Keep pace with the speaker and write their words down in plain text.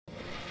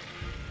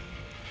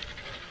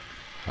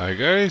Hi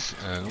guys,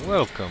 and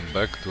welcome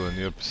back to a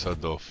new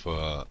episode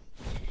of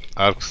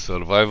Ark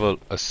Survival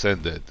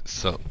Ascended.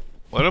 So,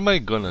 what am I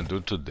gonna do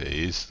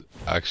today is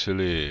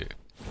actually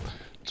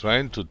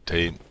trying to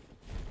tame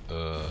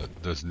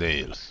the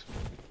snails.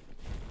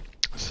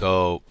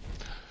 So,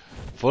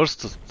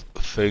 first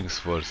things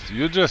first,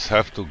 you just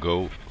have to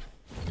go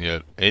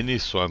near any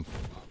swamp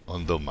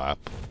on the map,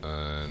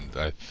 and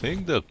I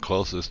think the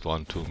closest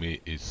one to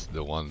me is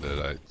the one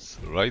that's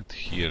right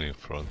here in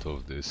front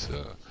of this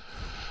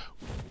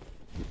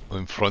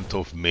in front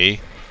of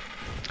me.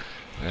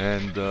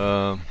 And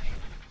oh,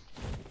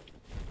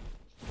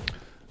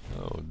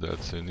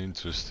 that's an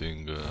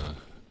interesting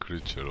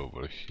creature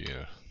over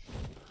here.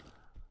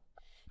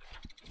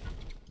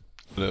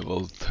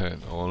 Level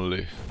 10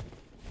 only.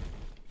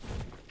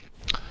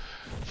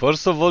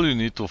 First of all, you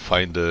need to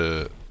find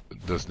the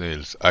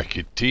snails.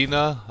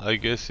 Achatina, I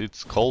guess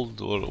it's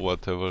called, or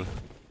whatever.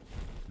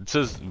 It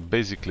says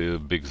basically a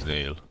big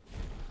snail.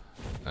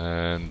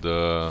 And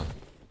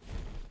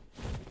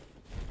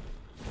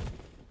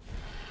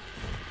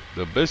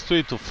the best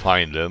way to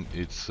find them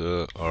it's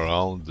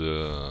around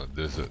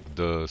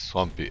the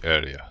swampy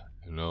area,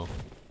 you know.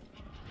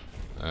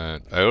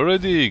 And I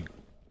already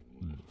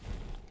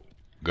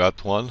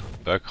got one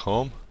back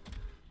home,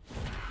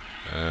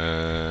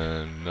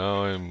 and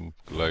now I'm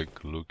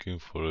like looking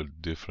for a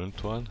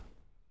different one.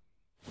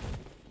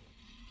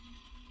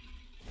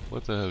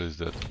 What the hell is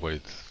that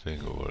white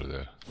thing over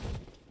there?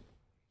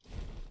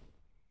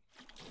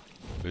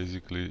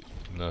 Basically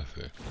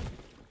nothing.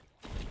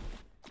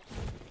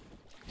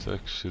 It's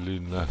actually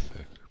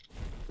nothing.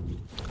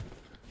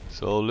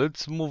 So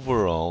let's move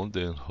around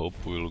and hope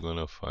we're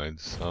gonna find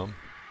some.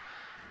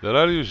 There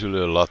are usually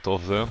a lot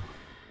of them.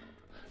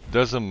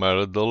 Doesn't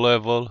matter the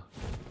level.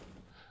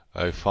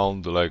 I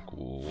found like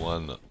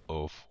one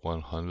of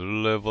 100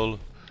 level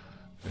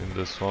in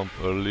the swamp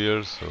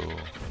earlier, so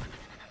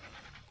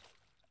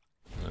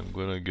I'm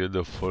gonna get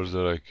the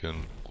further I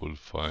could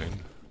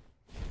find.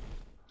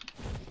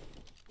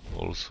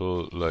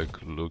 Also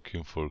like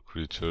looking for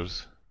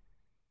creatures.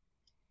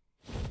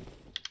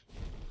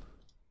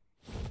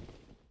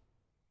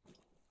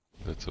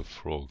 That's a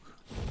frog.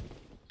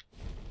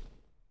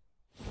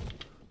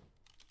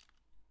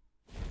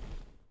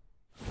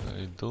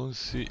 I don't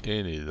see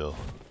any though.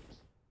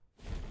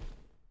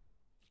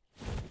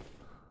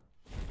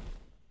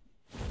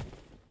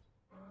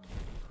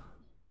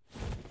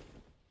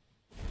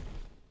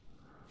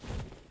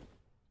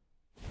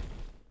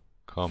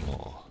 Come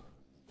on.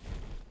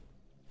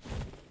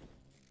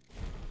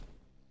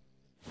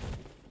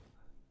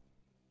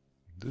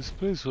 This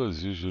place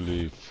was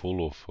usually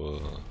full of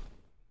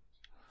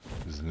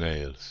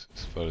snails,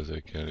 as far as I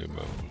can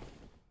remember.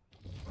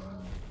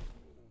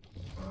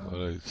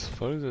 But as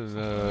far as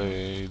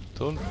I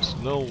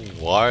don't know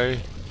why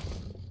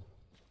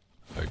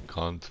I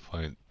can't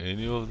find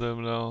any of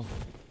them now.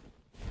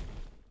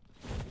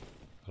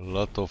 A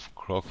lot of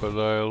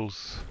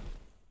crocodiles.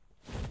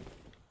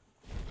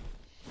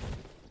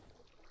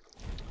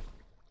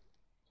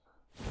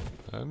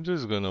 I'm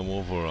just gonna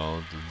move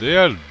around. They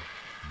are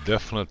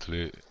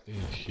definitely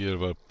in here,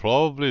 but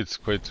probably it's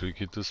quite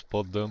tricky to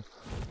spot them.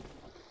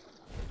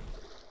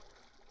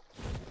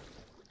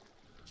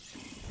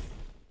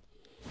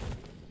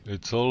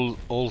 It's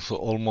also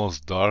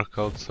almost dark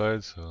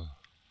outside, so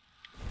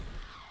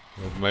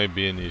that might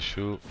be an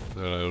issue.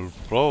 That I'm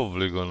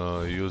probably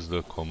gonna use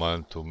the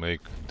command to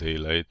make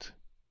daylight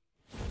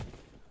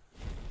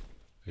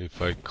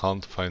if I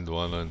can't find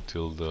one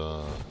until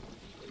the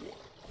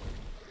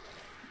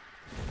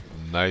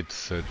night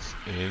sets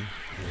in,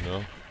 you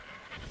know.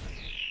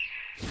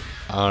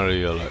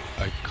 Unreal,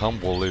 I can't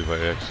believe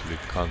I actually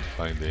can't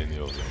find any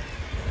of them.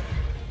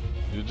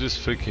 You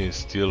just freaking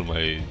steal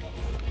my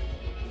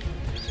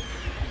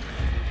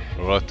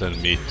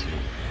rotten meat, you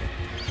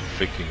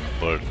freaking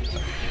bird. I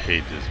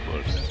hate these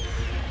birds.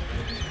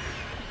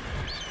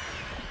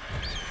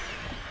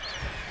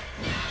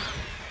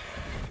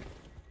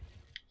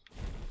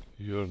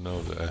 You're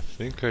now I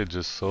think I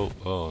just saw.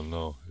 Oh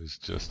no, it's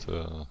just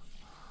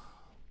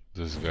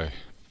this guy.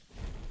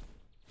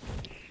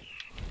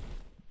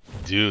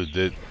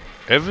 Dude,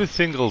 every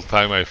single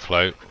time I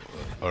fly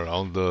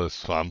around the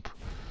swamp,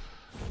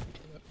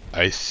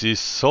 I see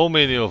so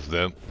many of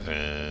them,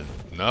 and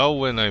now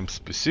when I'm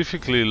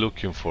specifically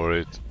looking for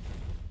it,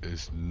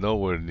 it's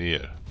nowhere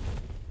near.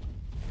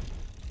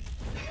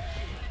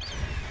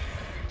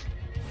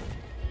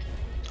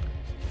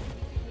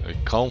 I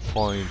can't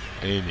find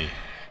any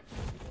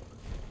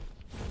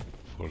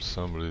for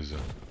some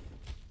reason.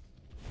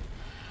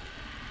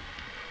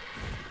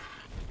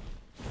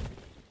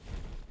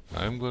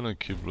 I'm gonna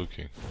keep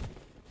looking.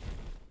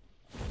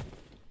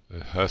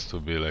 There has to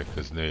be like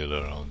a snail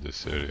around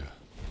this area.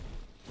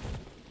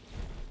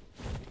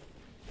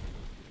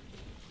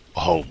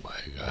 Oh my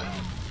god.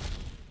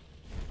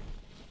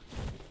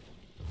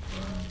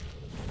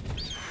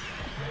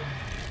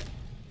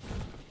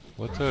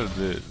 What are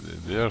they?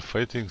 They are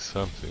fighting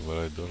something, but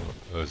I don't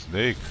know. A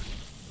snake?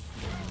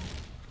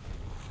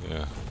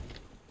 Yeah.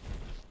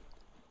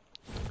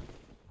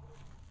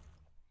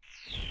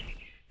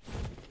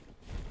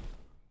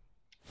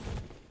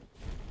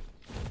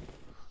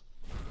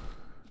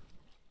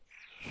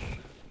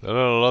 There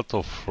are a lot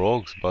of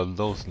frogs, but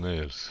no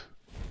snails.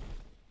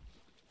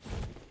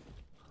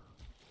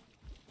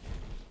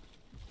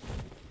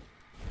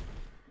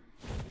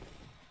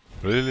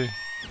 Really?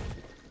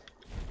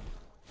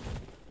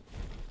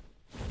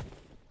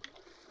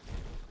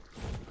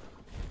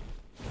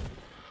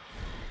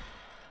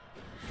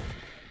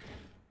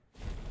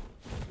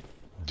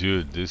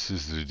 Dude, this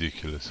is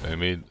ridiculous. I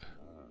mean,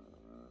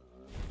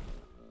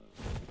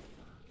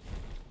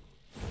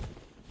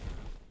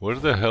 where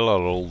the hell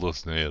are all those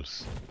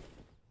snails?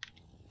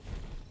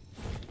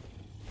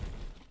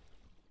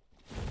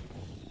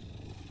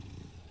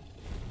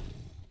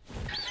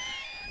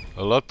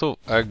 A lot of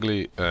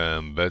ugly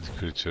and bad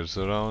creatures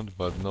around,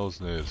 but no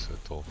snails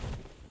at all.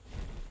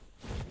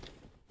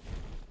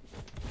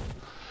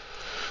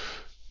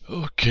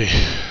 Okay,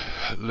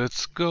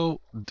 let's go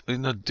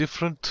in a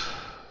different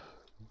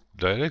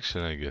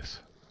direction, I guess.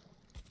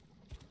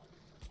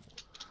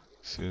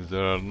 Since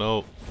there are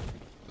no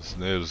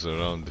snails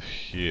around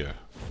here.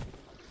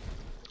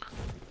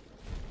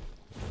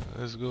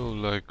 Let's go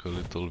like a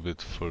little bit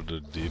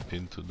further deep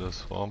into the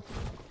swamp.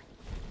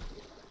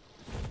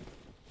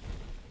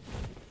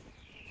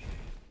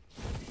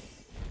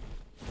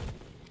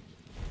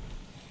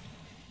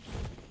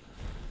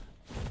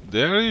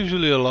 There are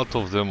usually a lot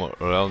of them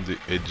around the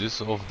edges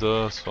of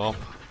the swamp.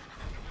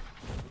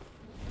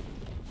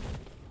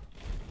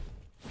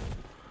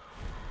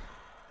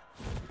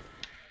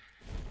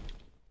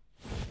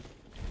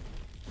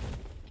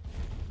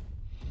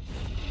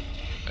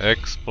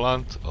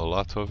 Eggplant, a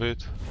lot of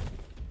it.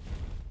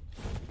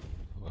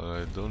 But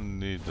I don't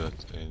need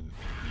that in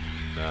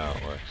now,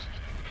 actually.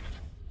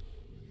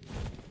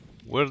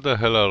 Where the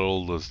hell are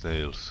all the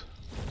snails?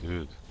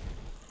 Dude.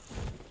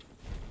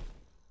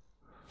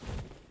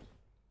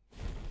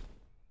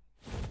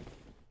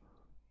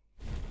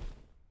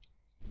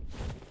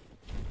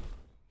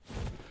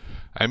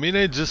 I mean,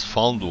 I just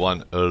found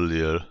one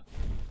earlier.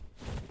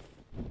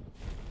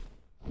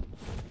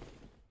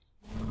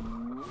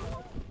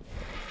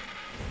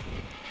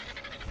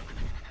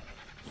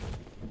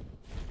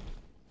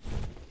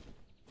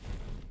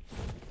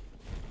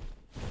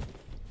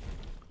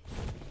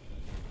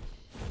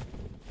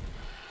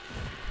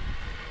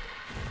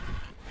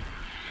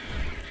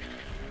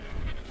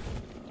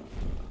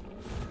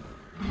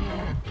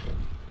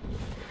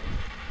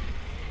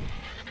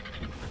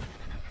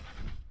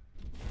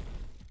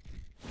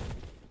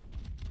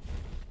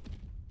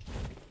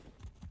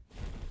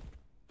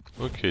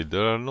 Okay,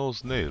 there are no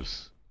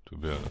snails, to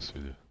be honest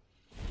with you.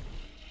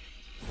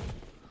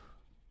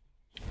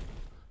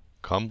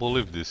 Can't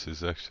believe this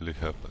is actually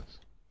happens.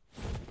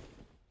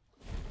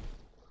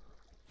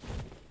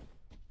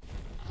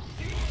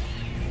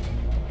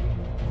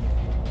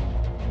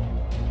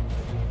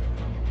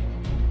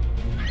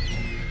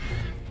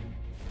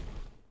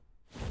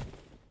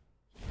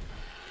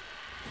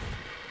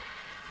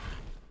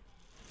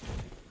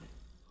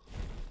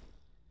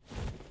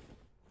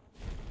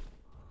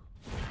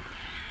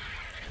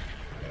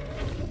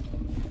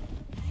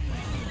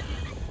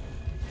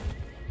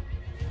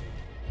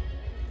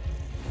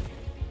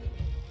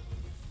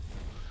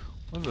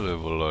 What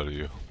level are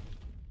you?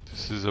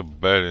 This is a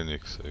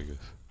Baronix, I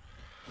guess.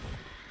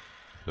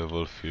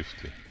 Level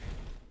 50.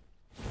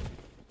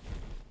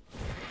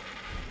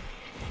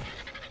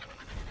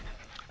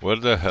 Where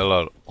the hell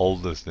are all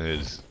the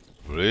snails?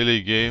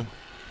 Really, game?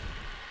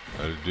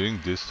 Are you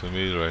doing this to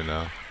me right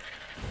now?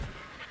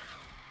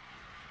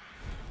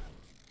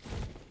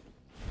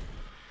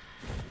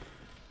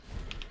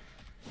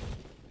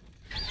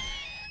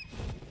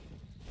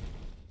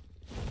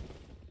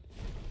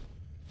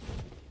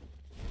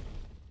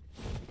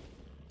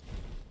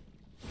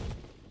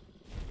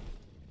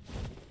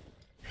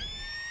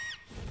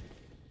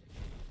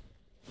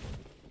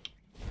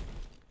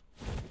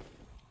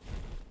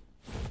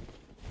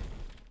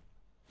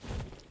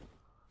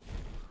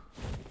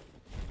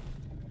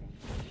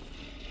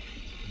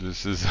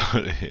 This is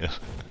unreal.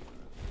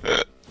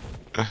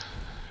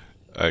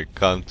 I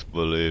can't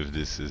believe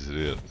this is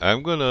real.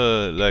 I'm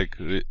gonna like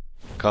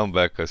come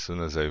back as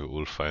soon as I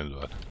will find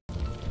one.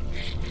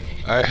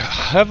 I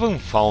haven't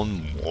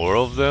found more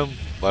of them,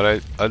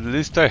 but at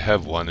least I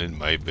have one in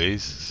my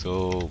base,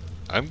 so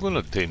I'm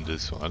gonna tame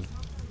this one.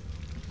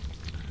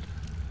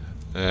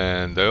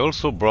 And I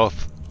also brought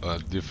a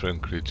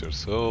different creature.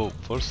 So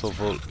first of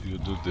all, you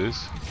do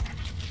this.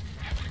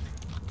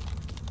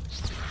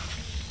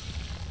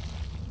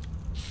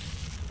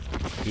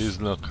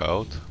 He's knocked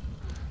out,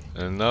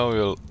 and now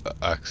we're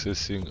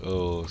accessing.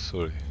 Oh,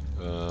 sorry.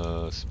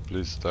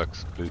 Split stack,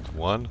 split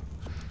one.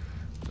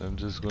 I'm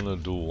just gonna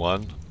do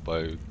one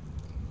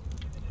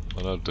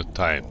at a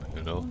time,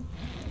 you know.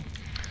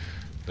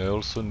 I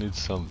also need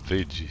some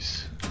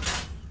veggies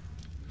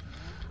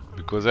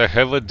because I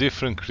have a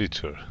different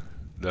creature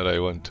that I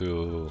want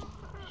to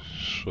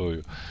show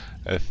you.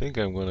 I think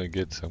I'm gonna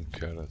get some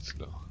carrots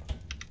though.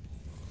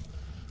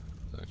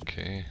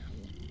 Okay.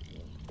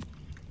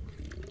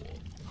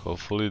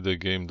 Hopefully the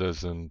game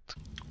doesn't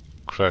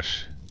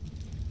crash.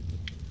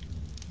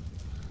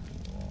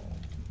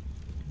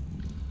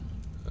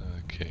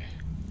 Okay.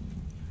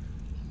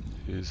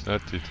 He's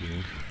not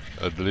eating,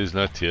 at least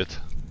not yet.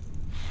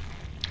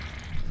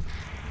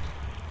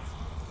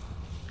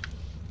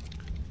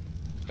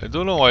 I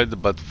don't know why,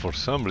 but for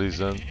some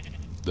reason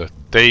the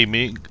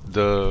taming,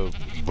 the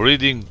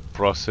breeding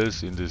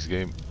process in this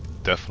game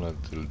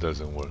definitely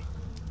doesn't work.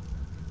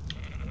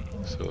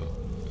 So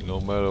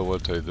no matter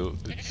what I do,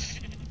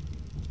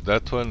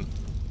 that one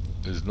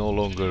is no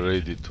longer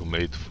ready to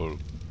mate for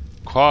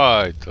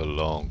quite a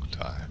long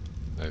time.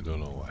 I don't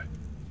know why.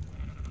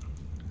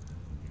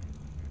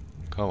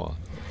 Come on.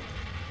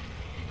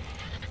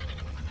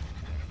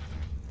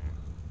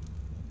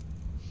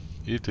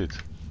 Eat it.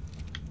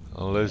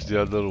 Unless the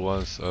other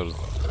ones are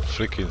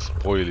freaking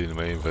spoiling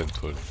my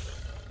inventory.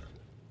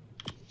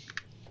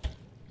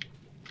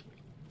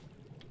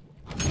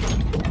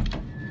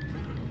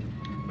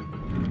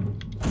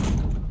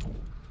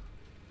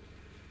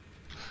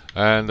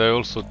 And I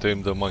also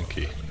tamed the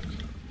monkey.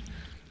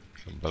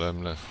 But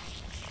I'm not.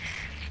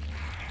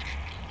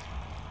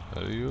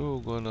 Are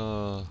you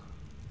gonna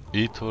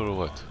eat or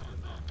what?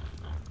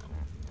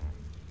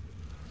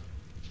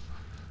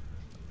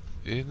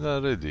 He's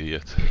not ready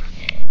yet.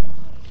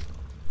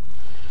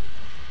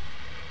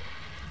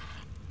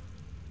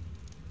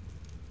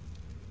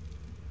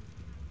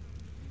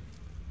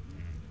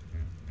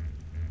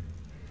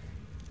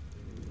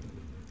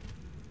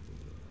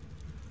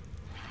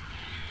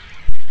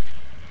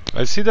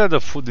 I see that the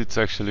food is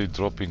actually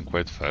dropping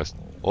quite fast.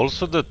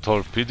 Also the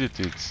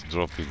torpidity is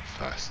dropping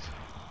fast.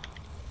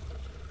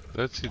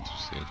 That's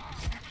interesting.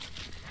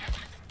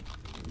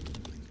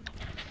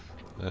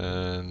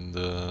 And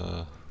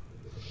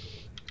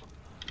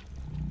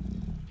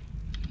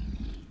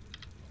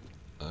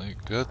I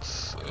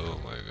got, oh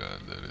my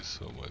god, there is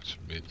so much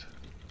meat.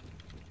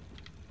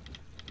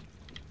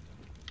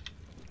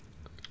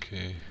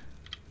 Okay.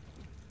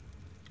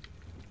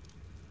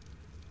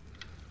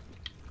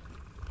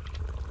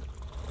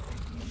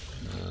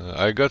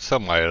 I got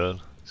some iron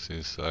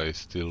since I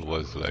still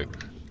was like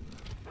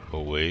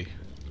away,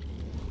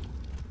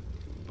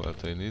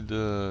 but I need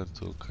to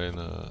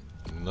kinda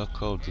knock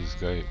out this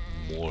guy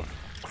more.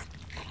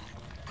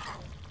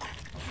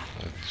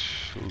 That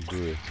should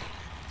do it.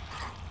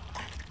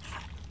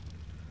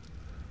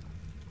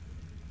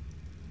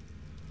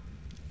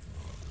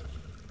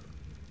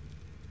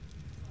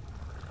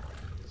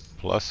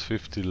 Plus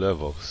 50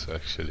 levels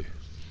actually.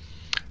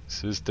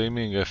 Says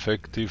taming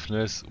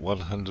effectiveness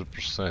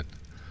 100%,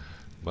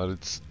 but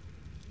it's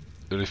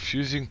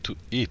refusing to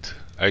eat.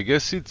 I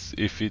guess it's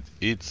if it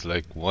eats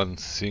like one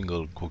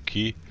single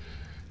cookie,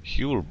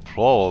 he will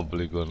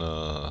probably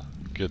gonna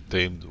get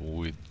tamed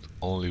with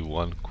only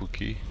one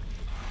cookie.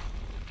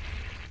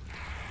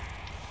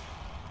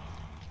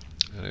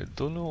 And I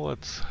don't know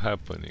what's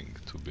happening,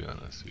 to be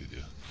honest with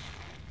you.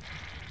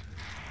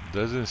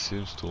 Doesn't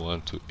seem to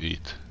want to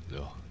eat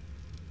though.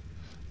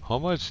 How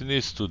much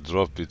needs to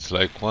drop? It's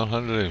like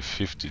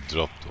 150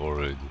 dropped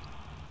already.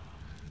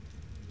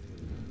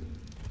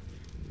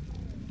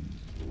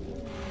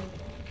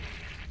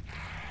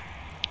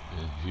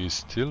 And he's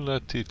still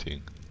not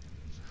eating.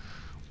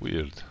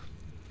 Weird.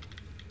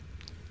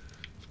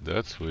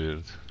 That's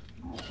weird.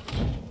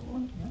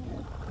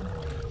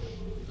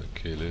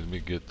 Okay, let me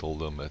get all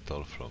the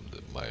metal from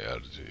my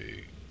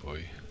RJ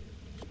boy.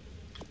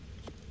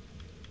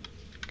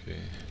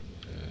 Okay,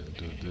 and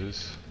do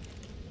this.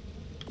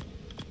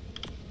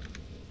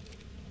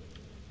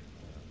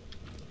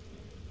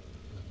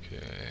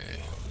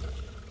 Okay.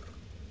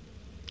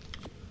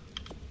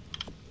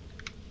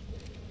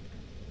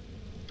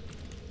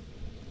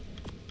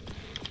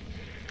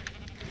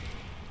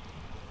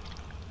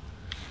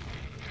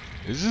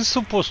 Is this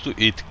supposed to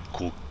eat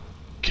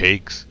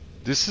cakes?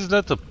 This is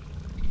not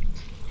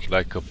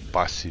like a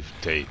passive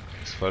tame,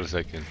 as far as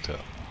I can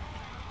tell.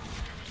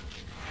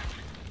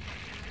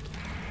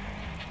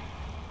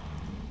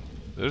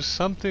 There's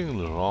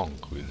something wrong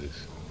with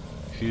this.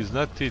 He's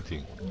not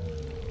eating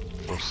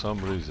for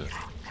some reason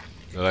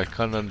that I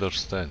can't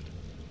understand.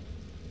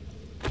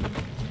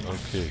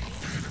 Okay.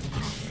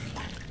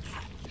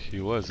 He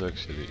was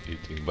actually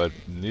eating, but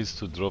needs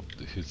to drop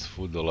his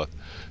food a lot.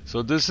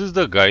 So this is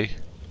the guy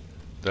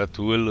that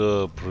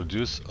will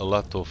produce a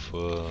lot of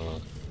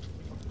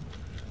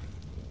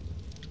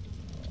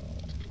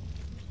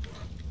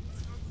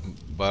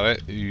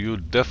but you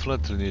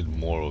definitely need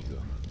more of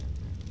them.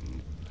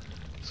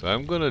 So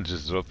I'm gonna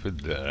just drop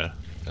it there,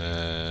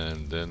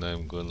 and then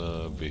I'm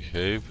gonna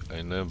behave,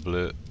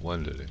 enable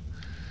wandering,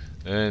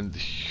 and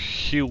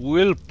he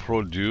will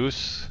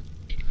produce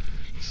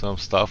some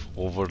stuff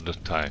over the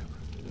time,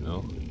 you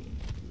know,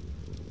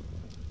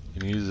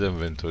 in his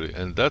inventory,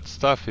 and that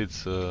stuff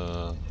it's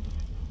are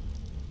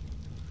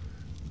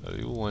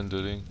you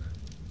wondering?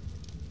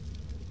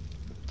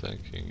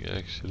 Thinking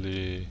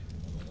actually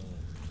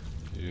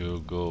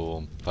you go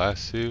on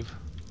passive,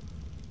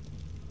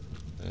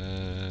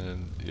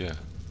 and yeah,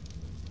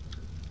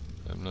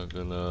 I'm not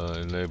gonna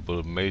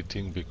enable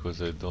mating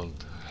because I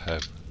don't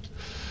have.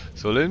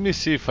 So let me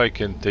see if I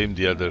can tame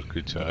the other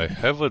creature. I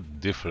have a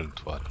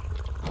different one.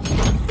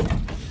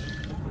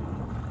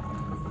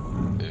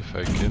 If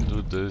I can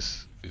do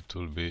this, it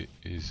will be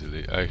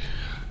easily. I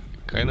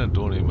kinda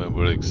don't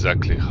remember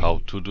exactly how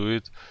to do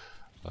it,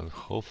 and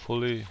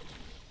hopefully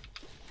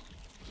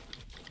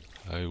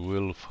I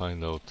will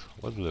find out.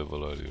 What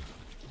level are you?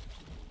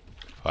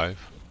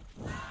 5?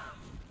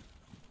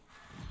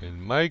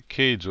 In my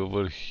cage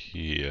over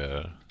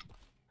here,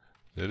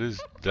 there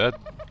is that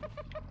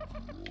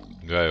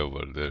guy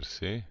over there,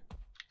 see?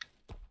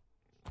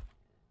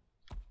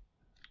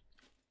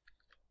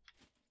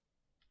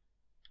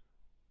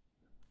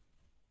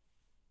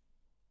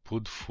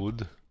 Put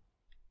food.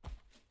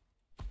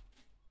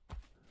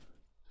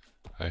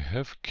 I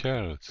have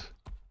carrots.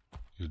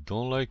 You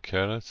don't like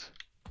carrots?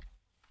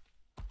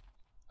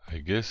 I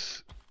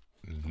guess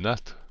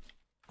not.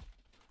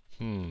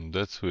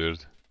 That's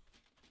weird.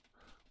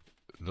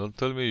 Don't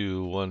tell me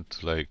you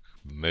want like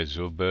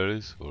major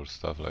berries or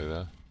stuff like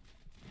that.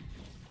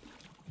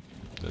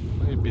 That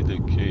might be the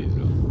case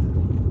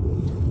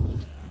though.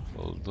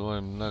 Although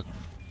I'm not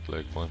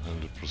like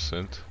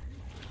 100%.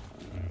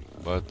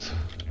 But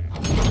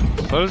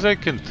as far as I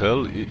can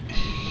tell,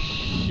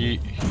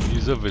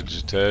 he's a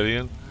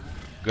vegetarian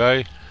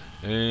guy,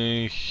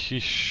 and he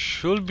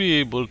should be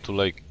able to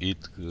like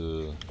eat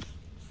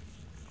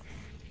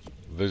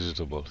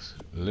vegetables.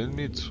 Let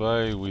me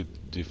try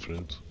with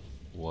different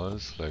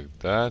ones like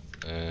that,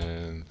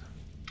 and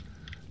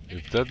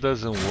if that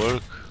doesn't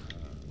work,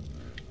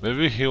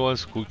 maybe he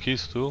wants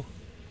cookies too.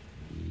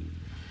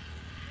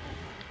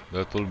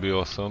 That will be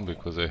awesome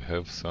because I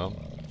have some.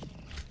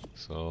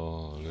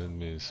 So let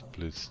me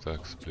split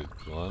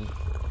one.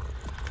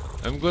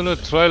 I'm gonna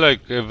try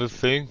like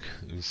everything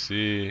and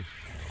see.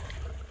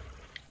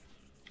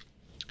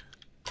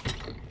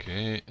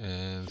 Okay,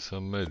 and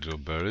some major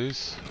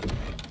berries.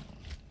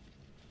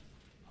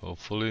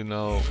 Hopefully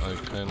now I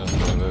kind of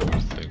have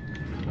everything.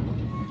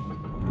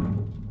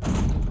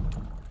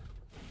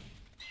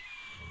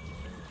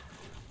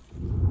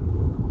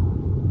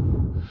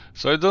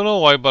 So I don't know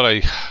why, but I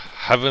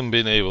haven't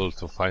been able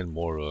to find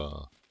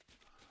more.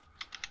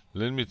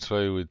 Let me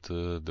try with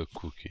the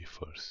cookie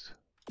first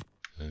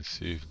and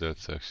see if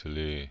that's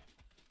actually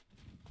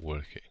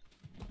working.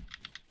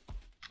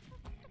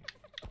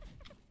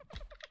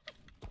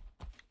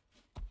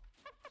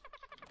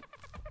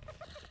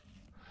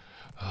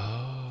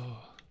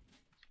 Oh,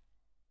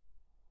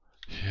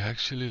 he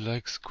actually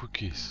likes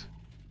cookies.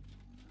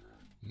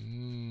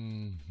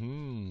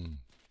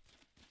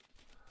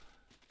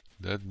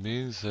 That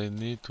means I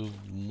need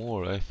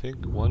more. I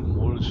think one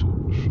more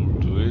should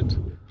do it.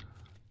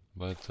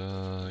 But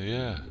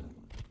yeah.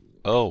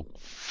 Oh,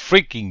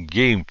 freaking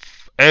game!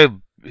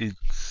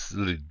 It's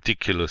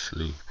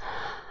ridiculously.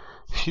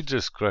 He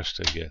just crashed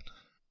again.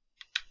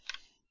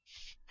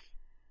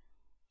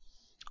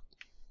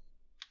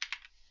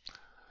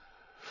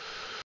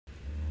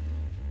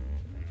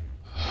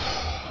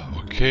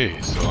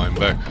 Okay, so I'm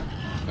back.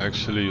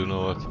 Actually, you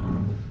know what?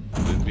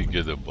 Let me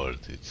get a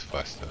bird, it's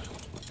faster.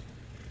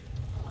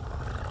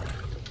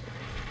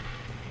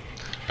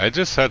 I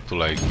just had to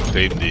like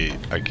tame the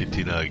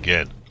Achatina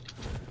again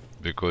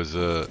because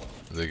the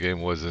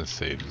game wasn't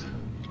saved.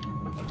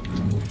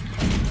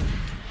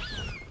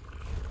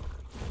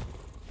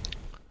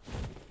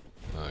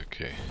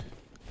 Okay.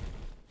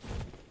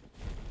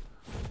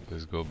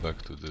 Let's go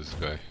back to this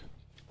guy.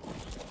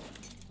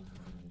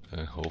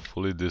 And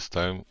hopefully this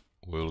time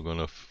we're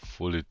gonna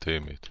fully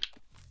tame it.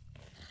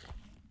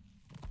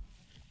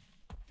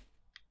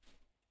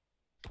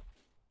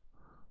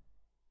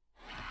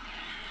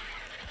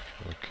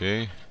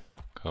 Okay,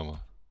 come on.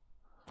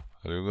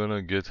 Are you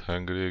gonna get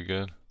hungry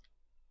again?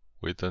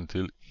 Wait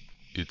until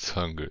it's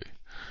hungry.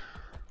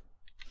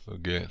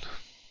 Again.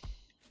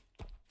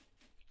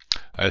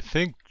 I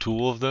think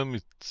 2 of them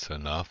it's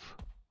enough.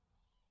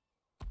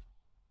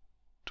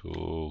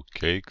 2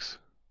 cakes.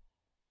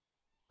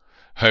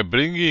 I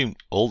bring him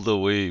all the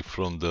way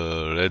from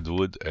the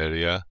redwood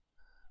area,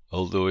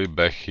 all the way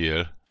back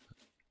here.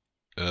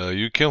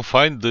 You can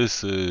find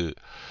this,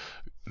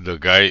 the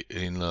guy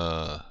in,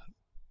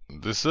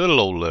 this is a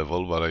low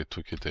level, but I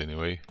took it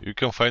anyway. You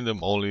can find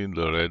them only in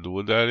the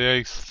redwood area,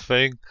 I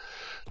think.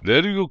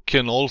 There you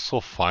can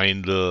also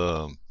find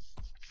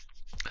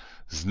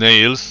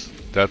snails.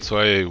 That's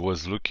why I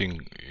was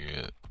looking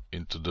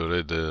into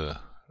the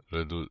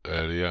redwood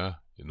area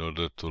in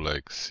order to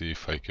like see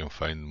if I can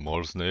find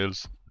more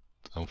snails.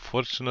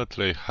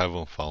 Unfortunately, I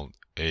haven't found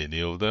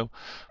any of them,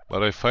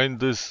 but I find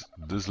this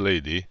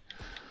lady,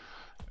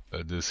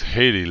 this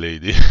hairy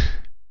lady,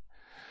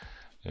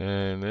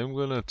 and I'm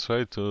gonna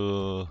try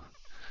to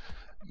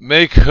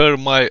make her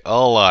my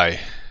ally.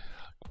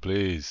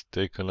 Please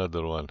take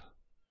another one.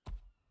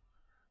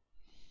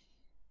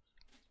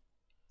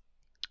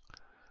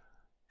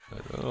 I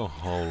don't know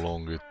how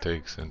long it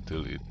takes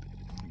until it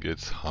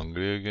gets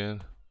hungry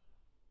again,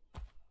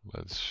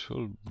 but it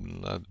should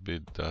not be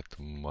that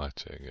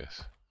much, I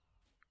guess.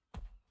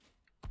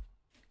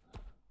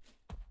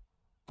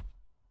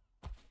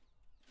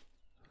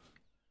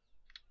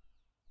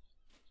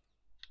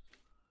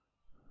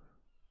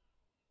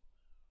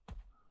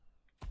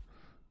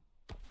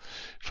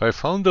 If I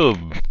found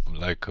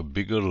like a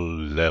bigger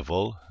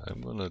level.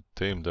 I'm gonna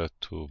tame that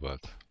too,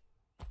 but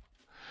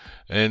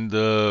and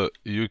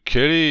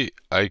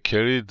I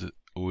carried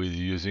with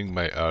using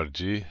my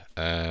RG,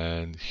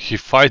 and he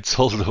fights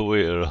all the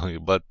way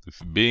around. But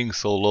being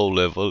so low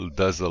level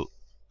does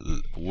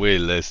way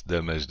less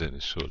damage than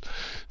it should.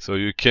 So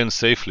you can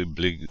safely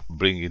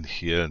bring it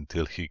here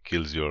until he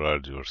kills your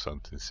RG or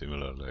something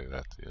similar like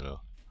that, you know.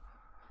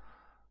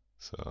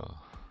 So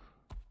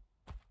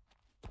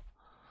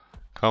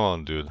come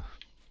on, dude.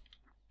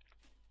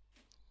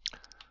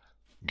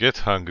 Get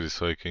hungry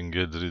so I can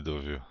get rid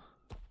of you.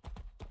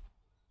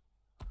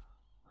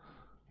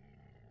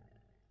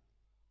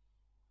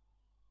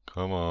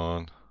 Come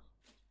on.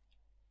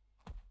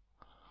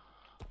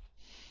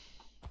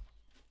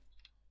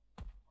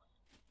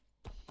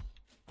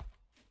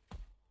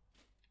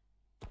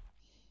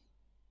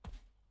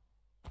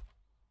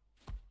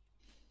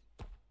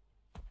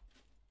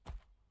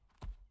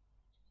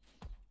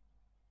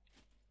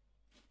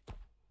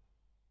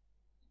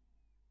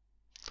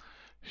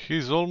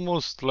 He's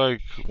almost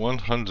like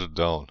 100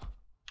 down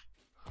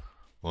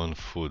on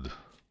food.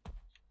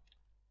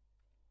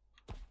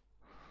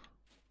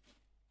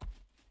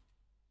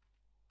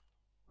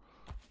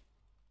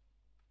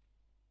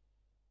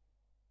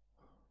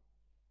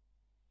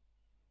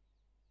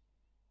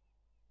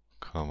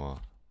 Come on.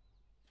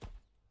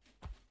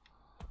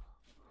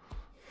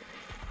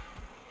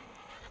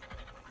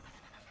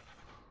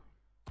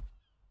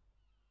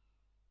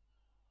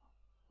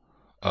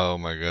 Oh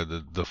my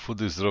god, the food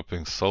is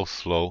dropping so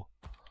slow.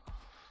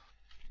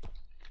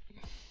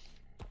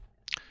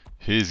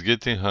 He's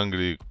getting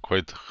hungry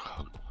quite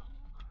hard.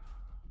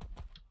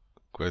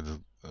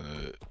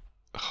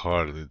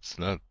 It's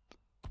not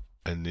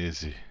an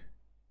easy.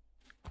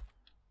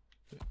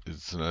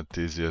 It's not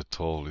easy at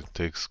all. It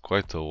takes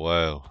quite a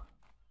while.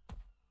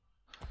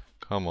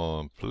 Come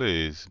on,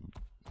 please.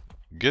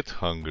 Get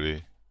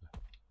hungry.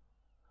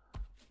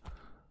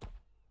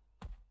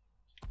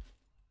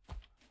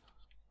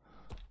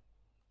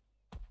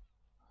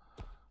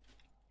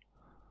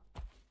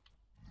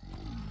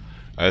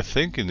 I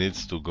think it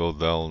needs to go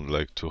down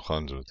like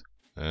 200.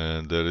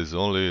 And there is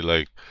only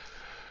like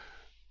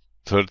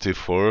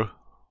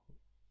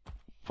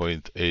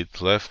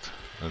 34.8 left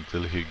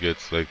until he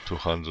gets like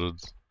 200.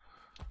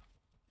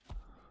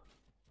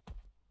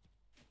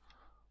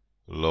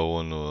 Low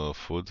on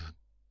food.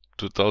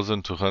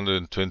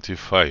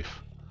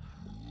 2225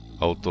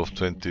 out of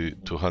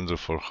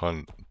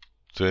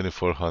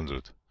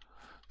 2400.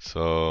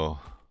 So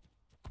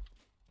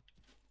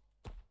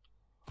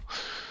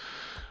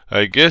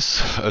I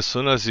guess as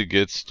soon as he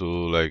gets to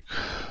like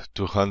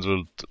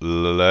 200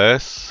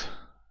 less,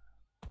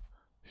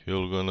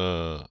 he'll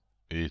gonna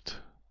eat.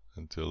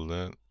 Until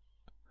then,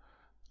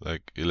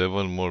 like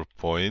 11 more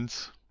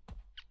points.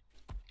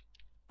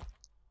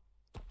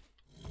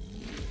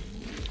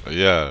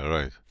 Yeah,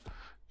 right.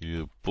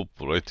 You poop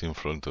right in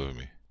front of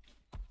me.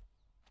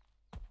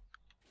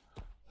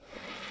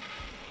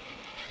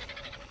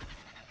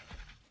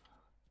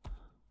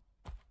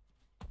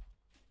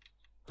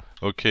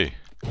 Okay.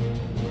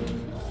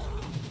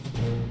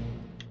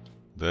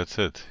 That's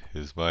it.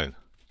 He's mine.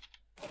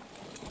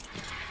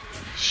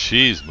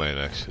 She's mine,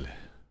 actually.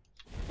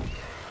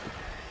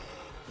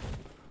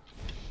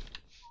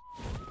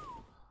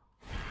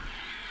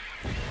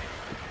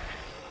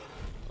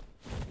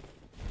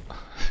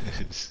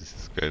 This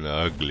is kind of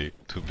ugly,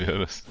 to be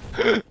honest.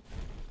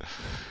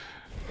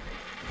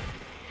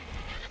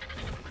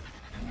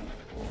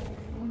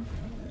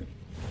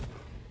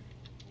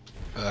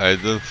 I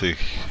don't think.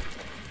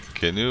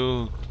 Can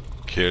you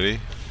carry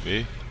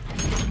me?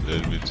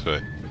 Let me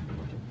try.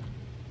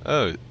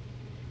 Oh.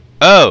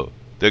 Oh!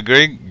 The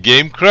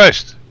game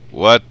crashed!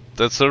 What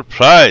a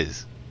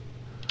surprise!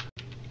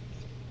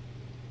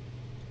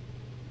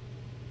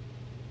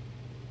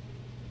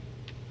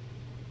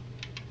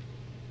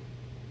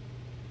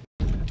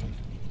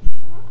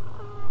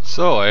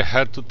 So I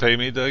had to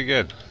tame it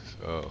again.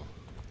 So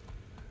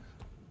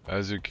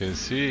as you can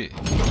see,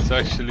 it's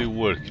actually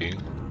working.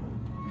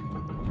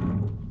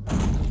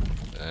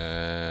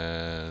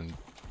 And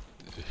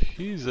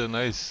she's a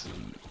nice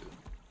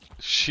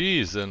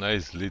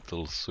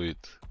little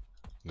sweet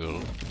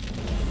girl.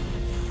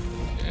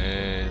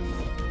 And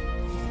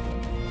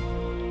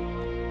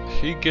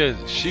she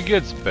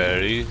gets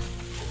berry,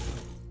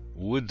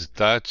 wood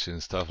touch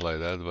and stuff like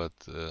that, but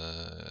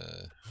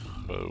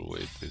her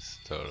weight is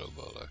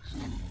terrible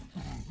actually.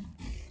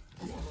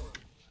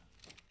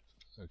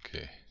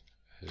 Okay,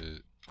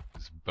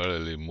 it's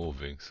barely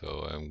moving,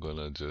 so I'm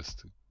gonna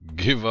just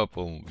give up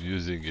on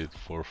using it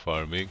for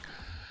farming.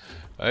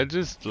 I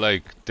just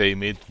like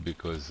tame it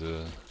because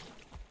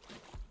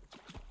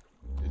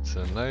it's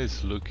a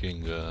nice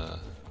looking.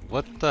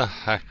 What the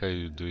heck are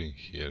you doing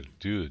here,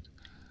 dude?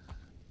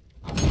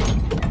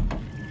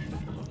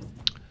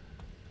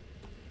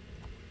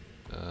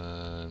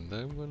 And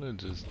I'm gonna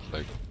just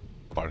like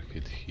park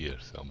it here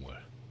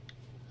somewhere.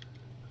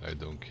 I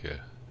don't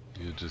care.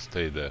 You just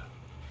stay there.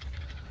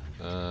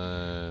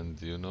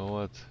 And you know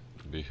what?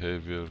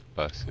 Behavior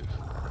passive.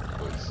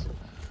 Because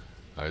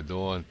I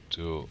don't want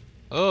to...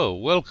 Oh,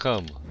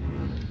 welcome!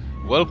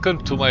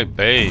 Welcome to my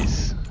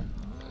base.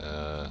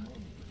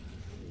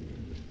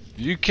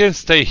 You can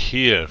stay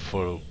here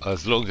for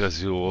as long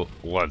as you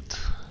want.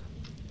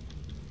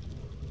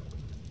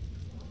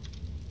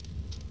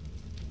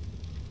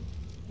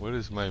 Where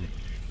is my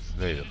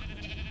snail?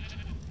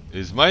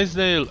 Is my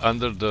snail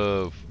under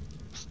the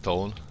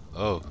stone?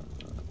 Oh,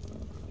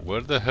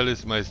 where the hell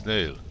is my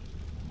snail?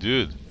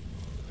 Dude,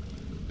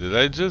 did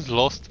I just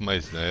lost my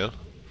snail?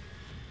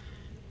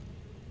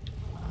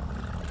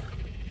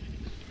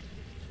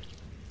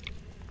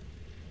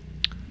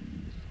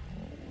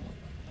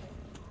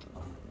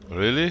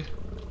 Really?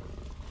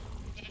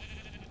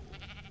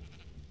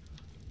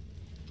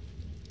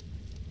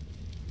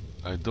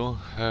 I don't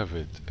have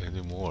it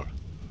anymore.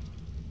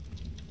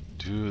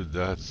 Dude,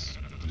 that's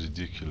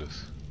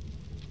ridiculous.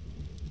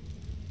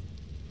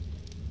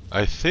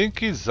 I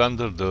think it's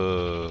under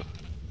the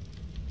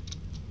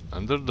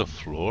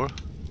floor.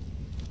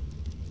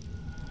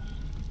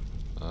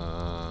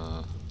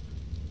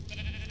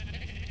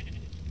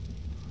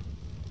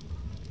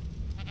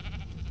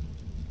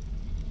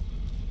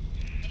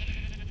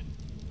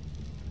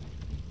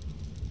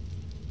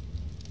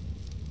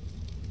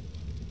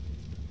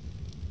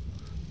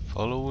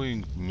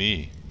 Following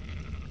me.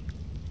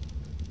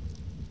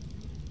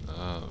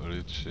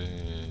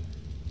 Reaching.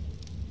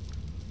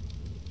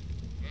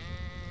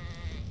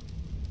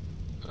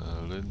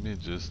 Let me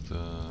just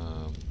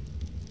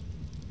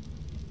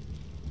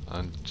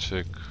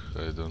uncheck,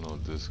 I don't know,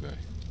 this guy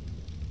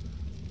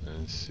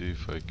and see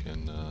if I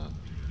can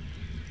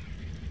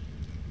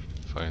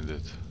find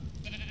it.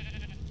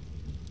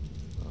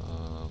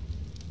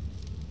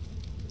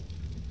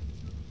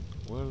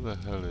 Where the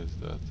hell is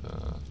that?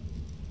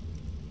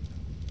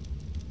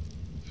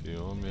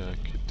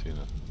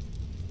 Achatina.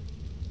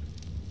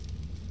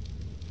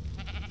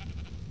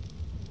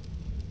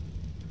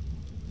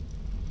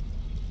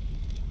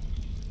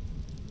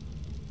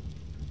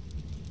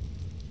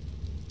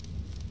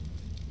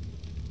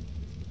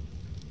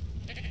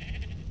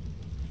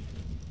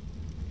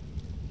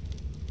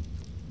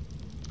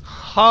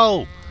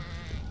 How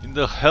in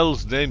the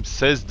hell's name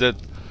says that?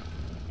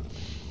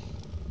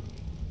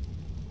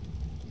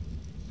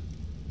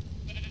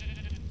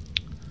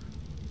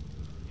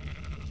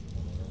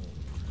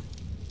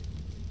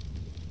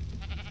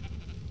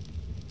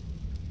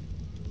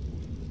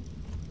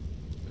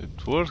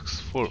 It works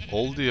for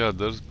all the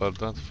others, but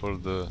not for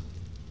the...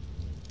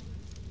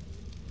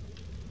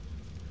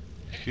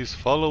 He's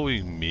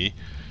following me.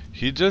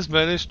 He just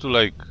managed to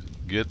like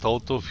get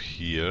out of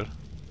here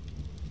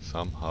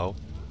somehow.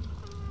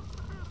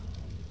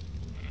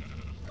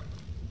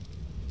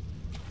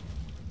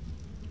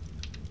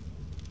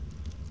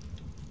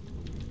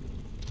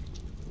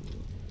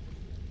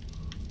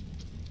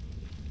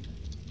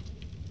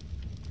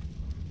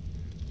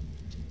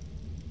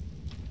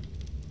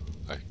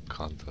 I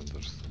can't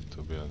understand,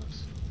 to be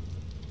honest.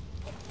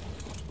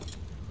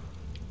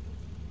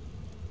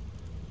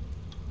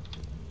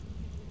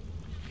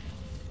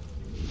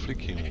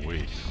 Freaking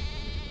wait.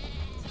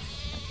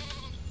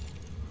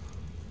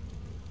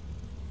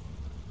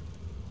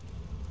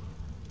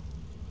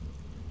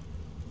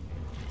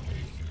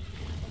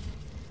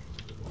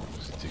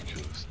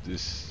 Ridiculous.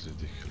 This is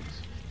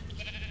ridiculous.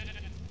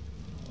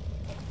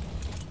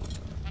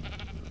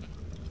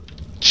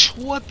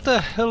 What the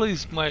hell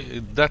is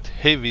that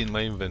heavy in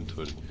my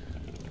inventory?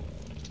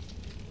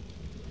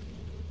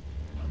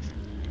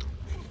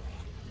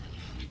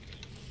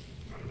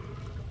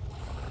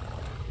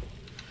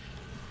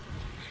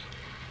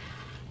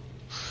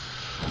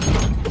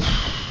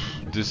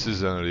 This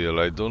is unreal.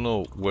 I don't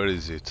know where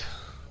is it.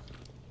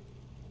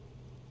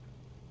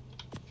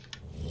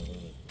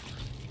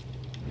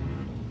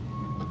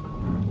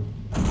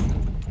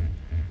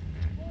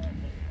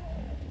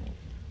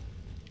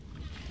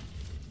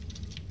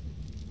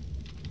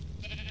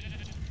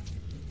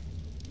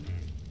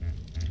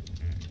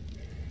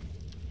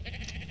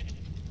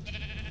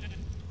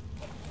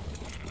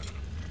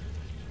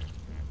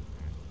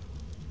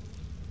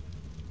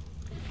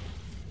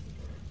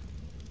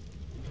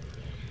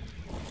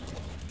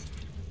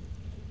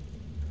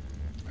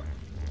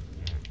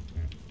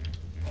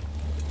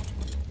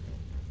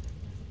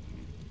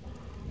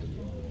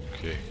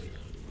 Okay.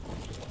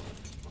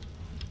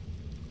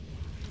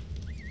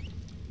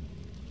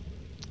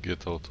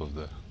 Get out of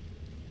there.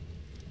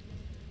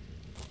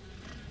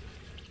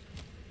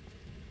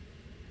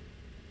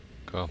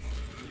 Come.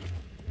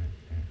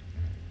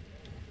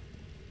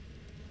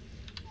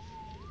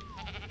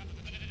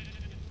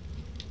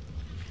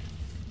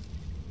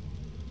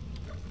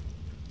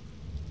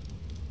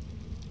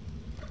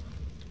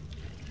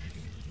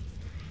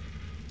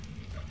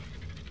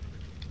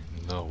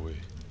 No way.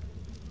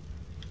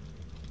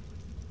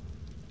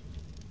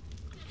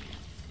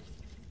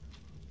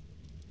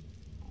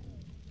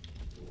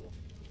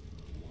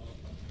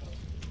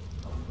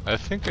 I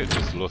think I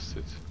just lost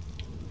it.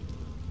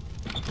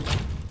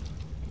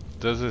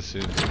 Doesn't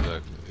seem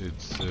like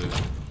it's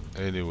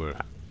anywhere.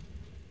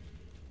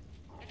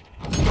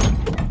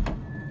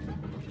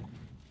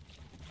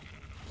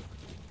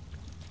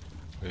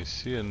 I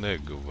see an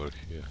egg over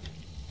here.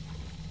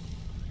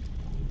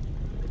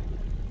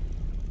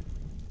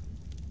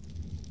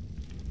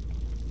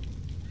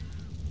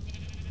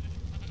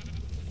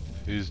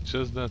 He's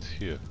just not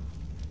here.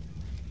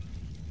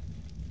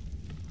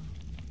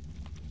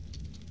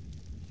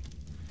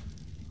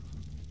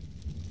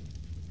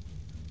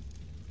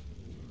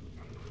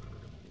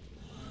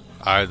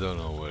 I don't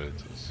know where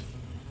it is.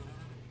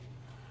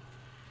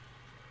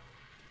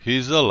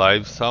 He's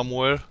alive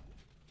somewhere,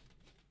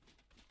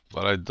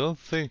 but I don't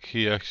think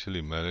he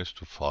actually managed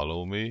to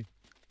follow me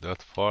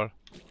that far.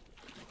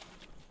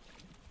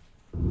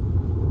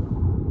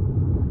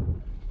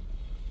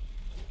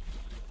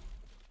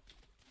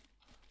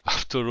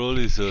 After all,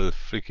 he's a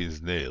freaking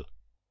snail,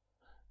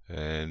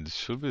 and it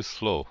should be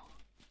slow.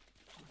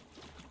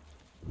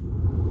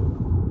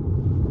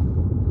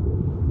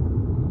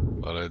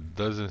 But it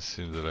doesn't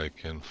seem that I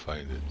can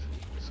find it,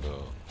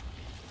 so...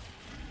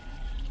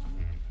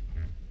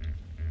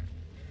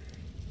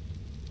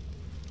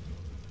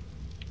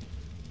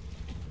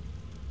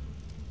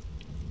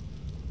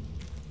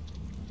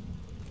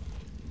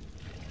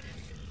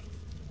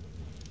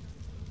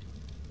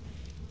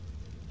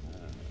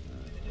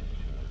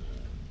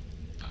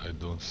 I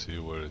don't see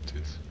where it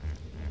is.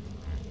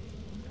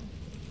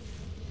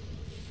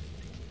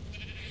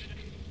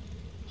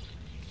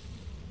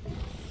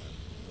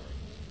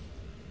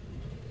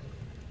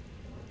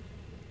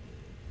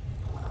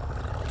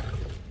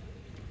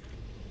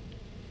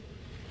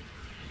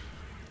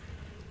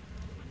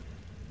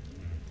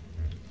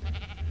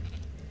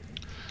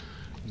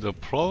 The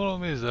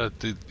problem is that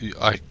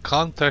I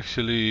can't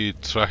actually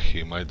track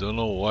him. I don't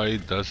know why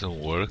it doesn't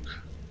work.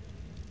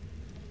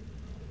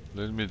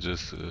 Let me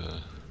just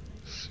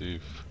see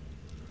if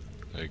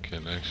I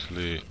can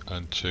actually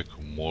uncheck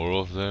more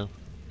of them.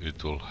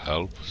 It will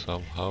help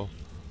somehow.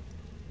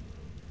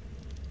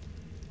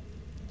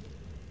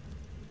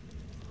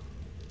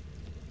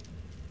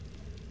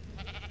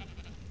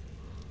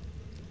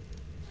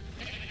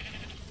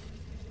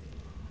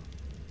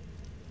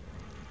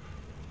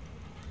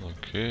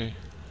 Okay.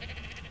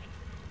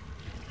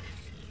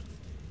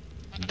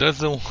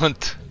 Doesn't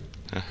want.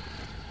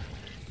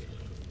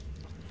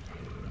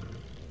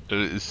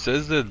 It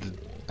says that.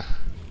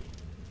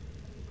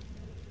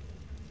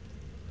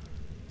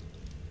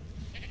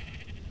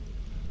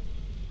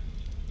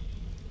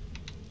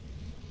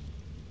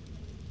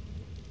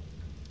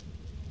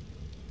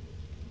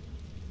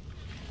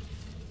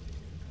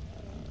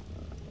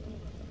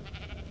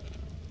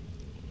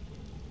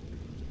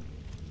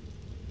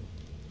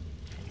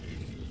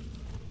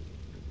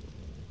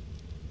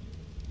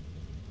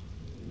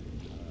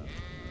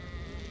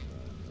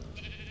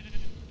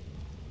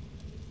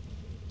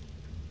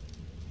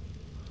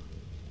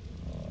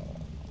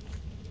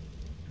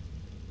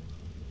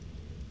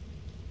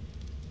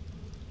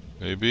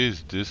 Maybe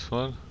it's this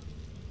one.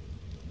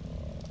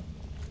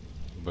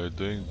 By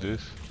doing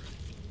this.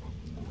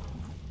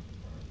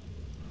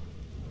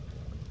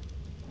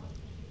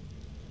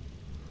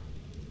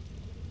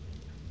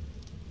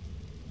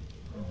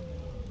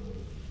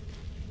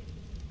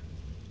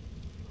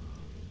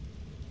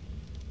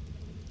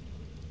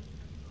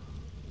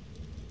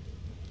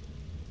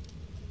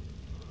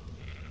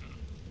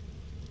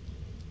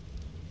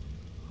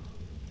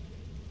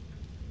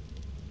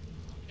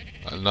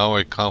 And now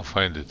I can't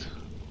find it.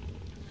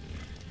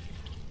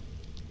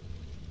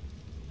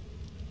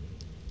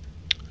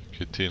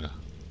 Achatina.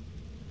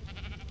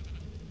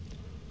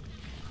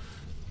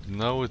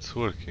 Now it's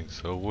working,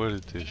 so where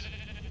it is?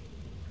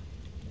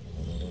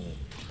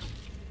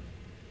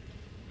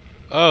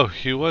 Oh,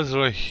 he was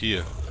right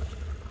here.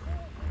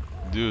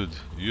 Dude,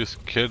 you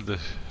scared the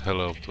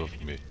hell out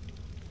of me.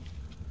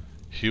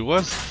 He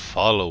was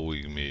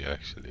following me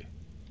actually.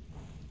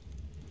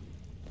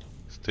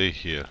 Stay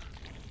here.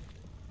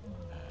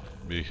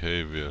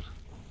 Behavior.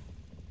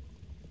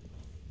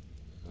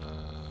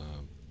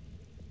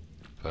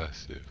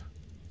 Passive.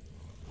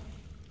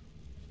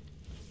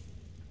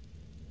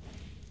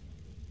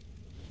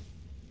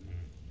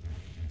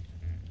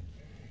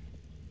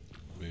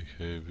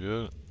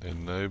 Behavior.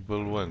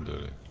 Enable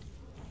wandering.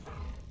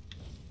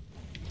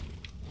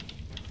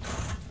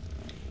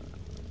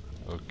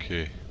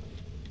 Okay.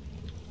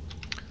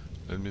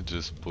 Let me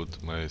just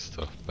put my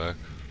stuff back.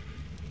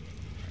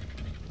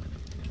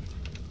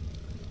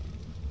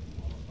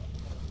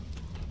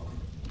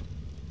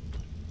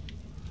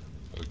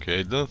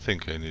 Okay, I don't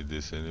think I need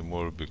this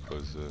anymore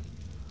because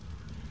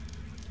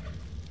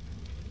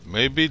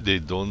maybe they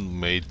don't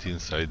mate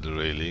inside the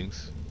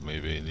railings.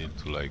 Maybe I need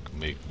to like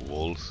make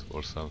walls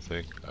or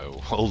something.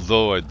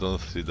 Although I don't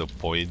see the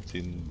point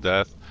in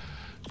that.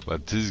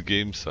 But this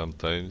game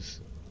sometimes,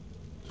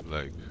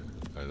 like,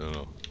 I don't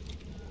know.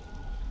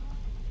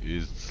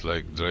 It's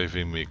like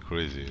driving me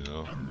crazy, you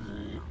know?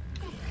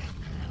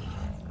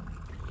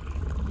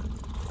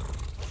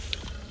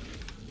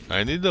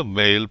 I need a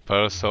male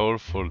parasaur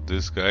for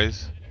these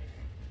guys,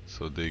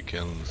 so they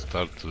can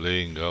start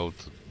laying out,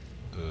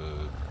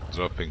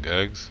 dropping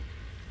eggs.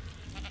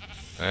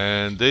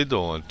 And they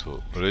don't want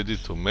to. Ready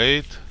to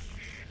mate.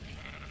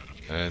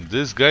 And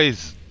this guy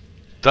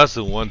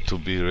doesn't want to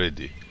be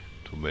ready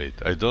to mate.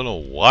 I don't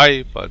know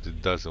why, but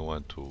it doesn't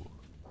want to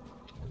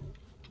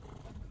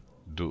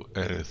do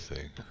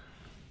anything.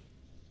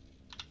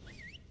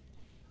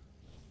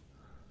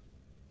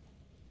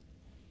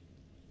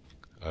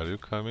 Are you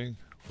coming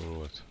or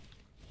what?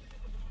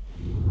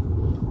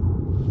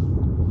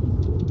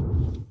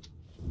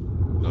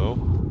 No?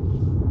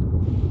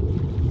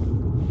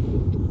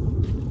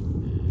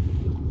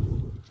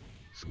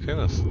 It's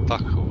kinda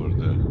stuck over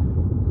there.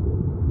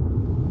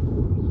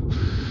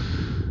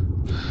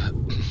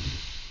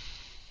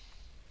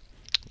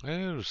 Why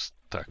are you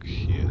stuck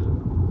here?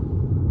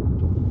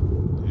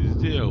 Is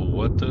the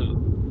water,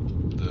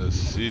 the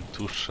sea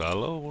too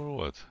shallow or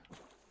what?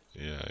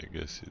 Yeah, I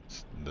guess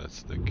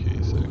that's the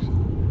case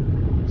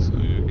actually. So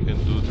you can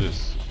do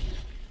this.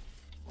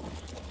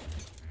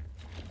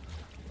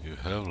 You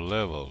have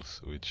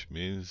levels, which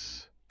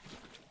means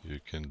you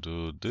can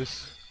do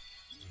this.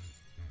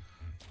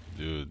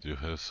 Dude, you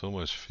have so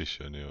much fish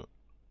on you.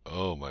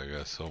 Oh my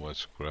god, so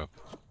much crap.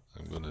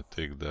 I'm gonna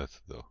take that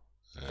though.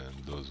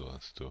 And those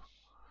ones too.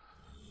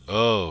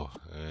 Oh,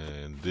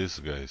 and these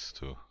guys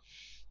too.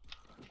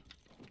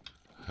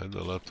 Had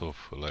a lot of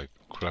like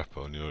crap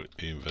on your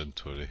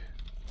inventory.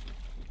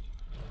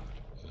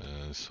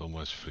 And so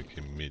much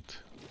freaking meat.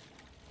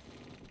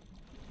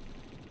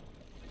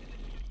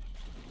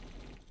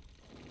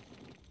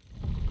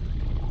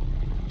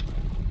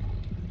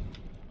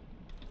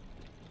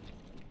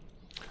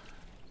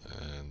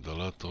 And a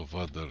lot of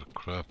other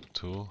crap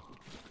too.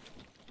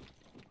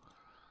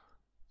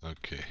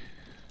 Okay.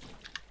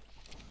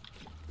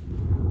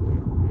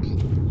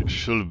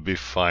 Should be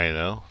fine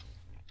now.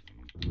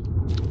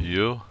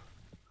 You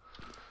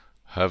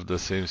have the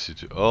same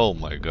situation. Oh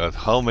my god,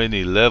 how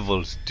many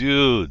levels,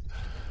 dude!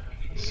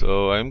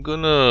 So I'm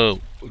gonna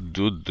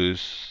do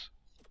this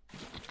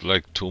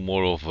like 2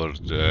 more over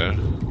there.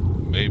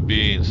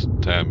 Maybe in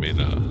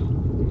stamina.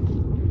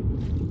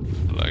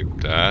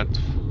 Like that.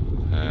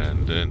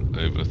 And then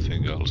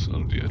everything else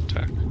on the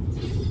attack.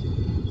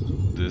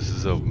 This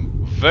is a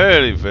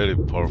very, very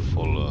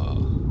powerful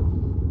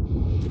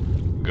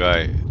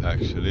guy,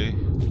 actually.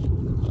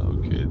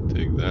 Okay,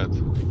 take that.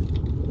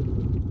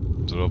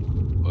 Drop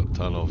a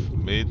ton of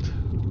meat.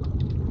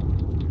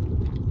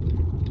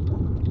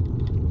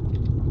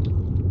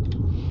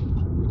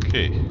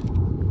 Okay.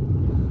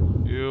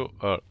 You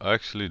are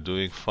actually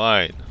doing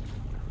fine.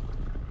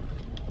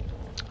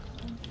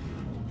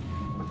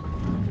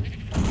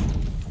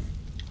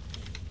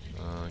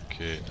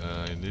 Okay,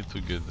 I need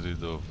to get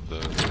rid of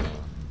that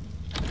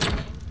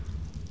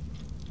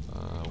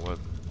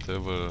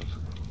whatever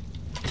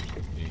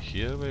in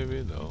here,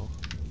 maybe? No.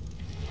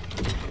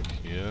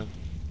 Here?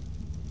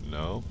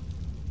 No.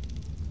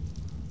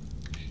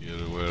 Here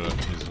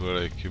is where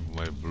I keep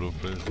my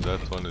blueprints. That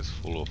one is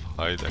full of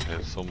hide. I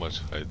have so much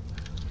hide.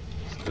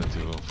 It's not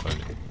even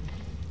funny.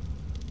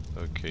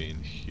 Okay,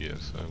 in here.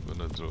 So I'm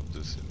gonna drop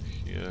this in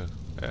here.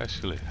 I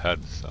actually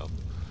had some.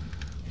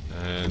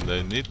 And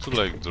I need to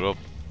like drop...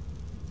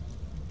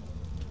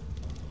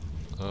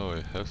 Oh,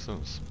 I have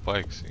some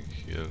spikes in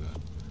here.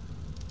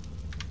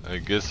 I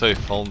guess I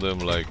found them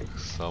like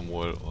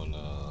somewhere on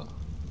a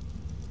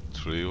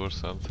tree or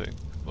something.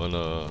 On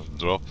a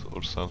drop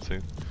or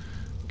something.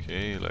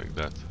 Okay, like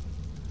that.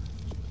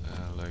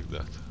 Like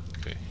that.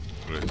 Okay,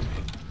 great.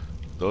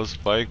 Those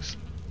spikes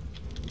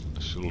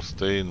should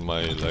stay in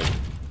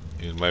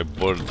my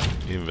bird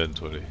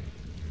inventory.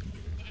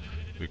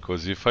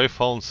 Because if I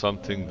found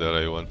something that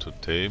I want to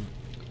tame,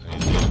 I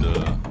need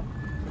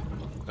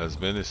as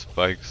many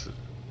spikes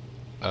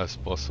as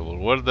possible.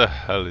 Where the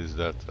hell is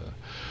that?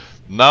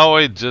 Now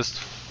I just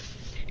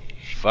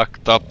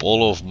fucked up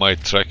all of my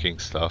tracking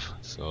stuff,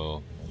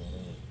 so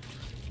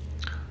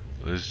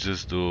let's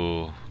just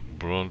do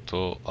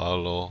Bronto,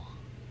 Aloe,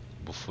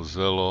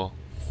 Buffuzello,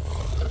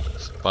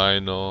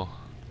 Spino.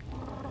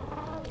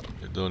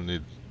 I don't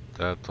need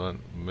that one.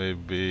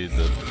 Maybe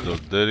the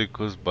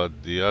Dodericus,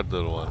 but the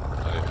other one,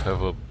 I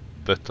have a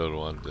better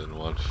one than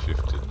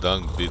 150.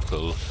 Dung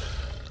Beetle,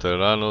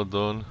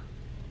 Pteranodon.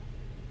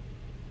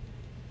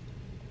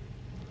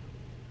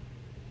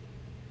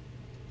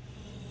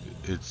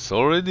 It's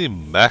already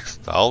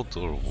maxed out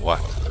or what?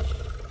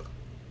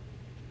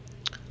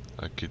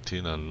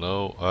 Achatina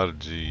no,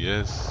 RG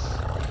yes.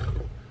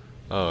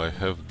 Oh, I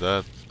have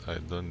that, I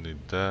don't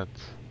need that.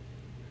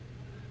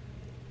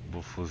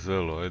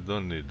 Buffuzello, I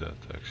don't need that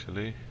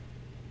actually.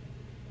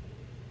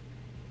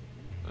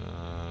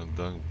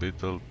 Dung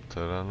Beetle,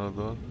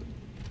 Pteranodon.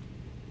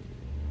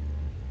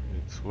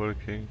 It's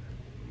working.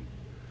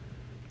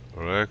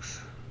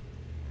 Rex.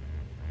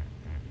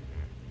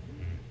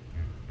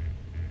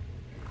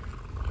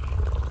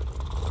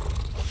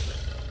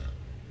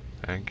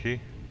 Anki.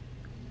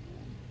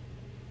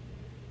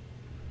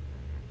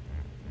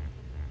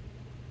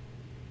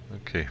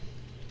 Okay.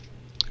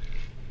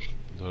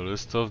 The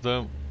rest of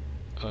them.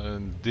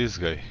 And this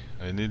guy.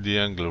 I need the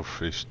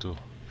anglerfish too.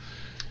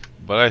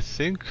 But I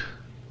think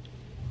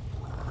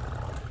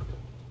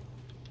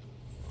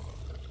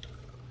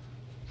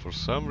for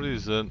some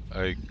reason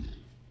I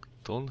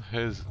don't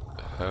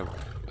have.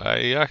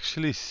 I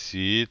actually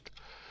see it,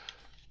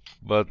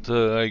 but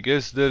I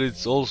guess there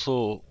it's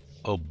also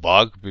a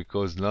bug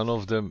because none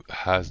of them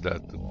has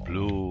that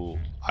blue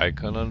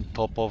icon on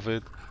top of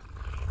it.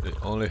 They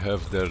only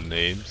have their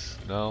names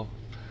now.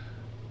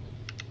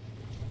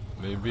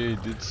 Maybe I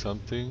did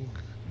something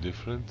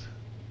different.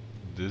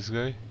 This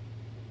guy.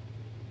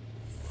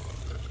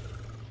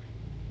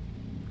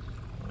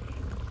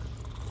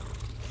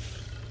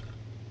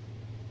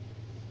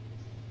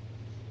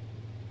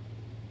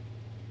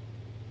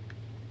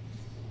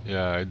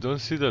 Yeah, I don't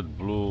see that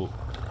blue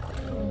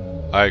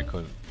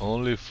icon.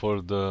 Only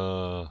for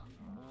the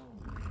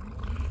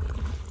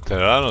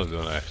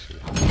Pteranodon actually.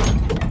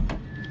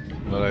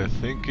 But I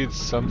think it's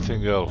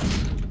something else.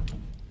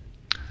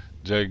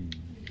 Jag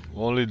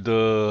only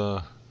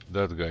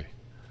that guy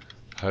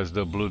has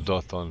the blue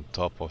dot on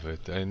top of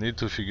it. I need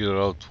to figure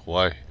out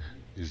why.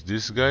 Is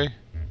this guy?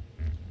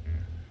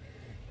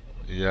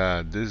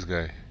 Yeah, this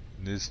guy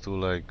needs to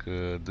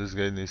this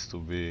guy needs to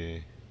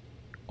be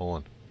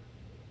on,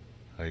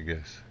 I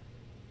guess.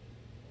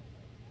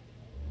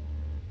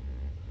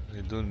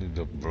 I don't need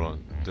the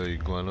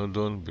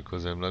iguanodon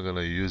because I'm not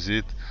gonna use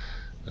it.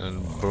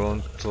 And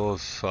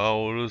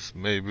Brontosaurus,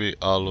 maybe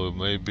Aloe,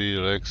 maybe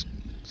Rex,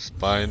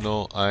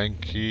 Spino,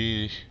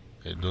 Anki.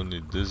 I don't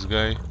need this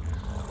guy.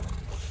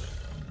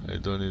 I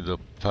don't need a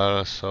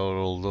Parasaur,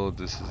 although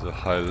this is a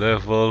high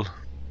level.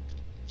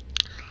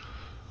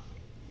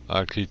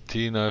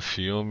 Achatina,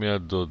 Phiomia,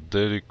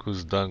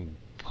 Dodericus, Dang.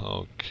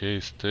 Okay,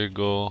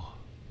 Stego,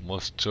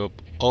 Moschop,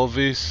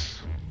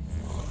 Ovis.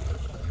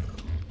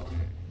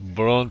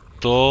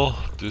 Bronto,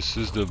 this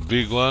is the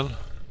big one.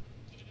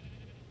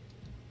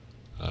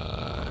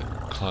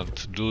 I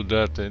can't do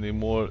that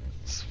anymore.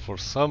 For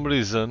some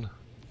reason,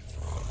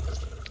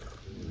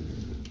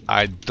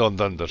 I don't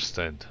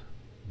understand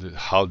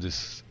how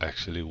this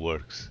actually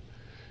works.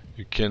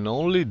 You can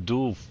only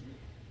do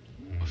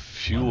a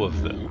few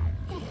of them.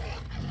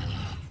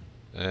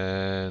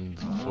 And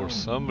for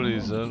some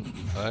reason,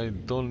 I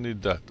don't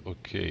need that.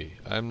 Okay,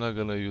 I'm not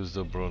gonna use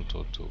the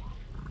Bronto too.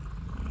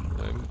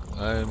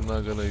 I'm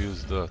not gonna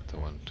use that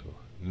one too.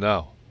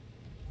 Now,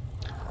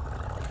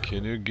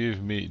 can you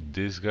give me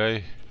this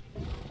guy?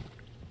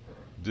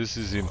 This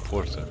is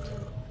important.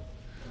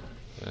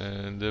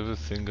 And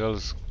everything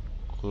else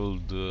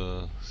could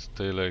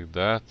stay like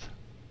that.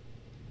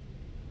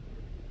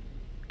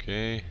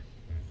 Okay.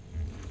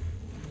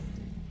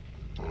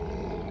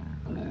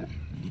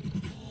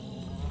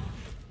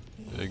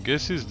 I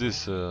guess it's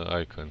this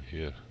icon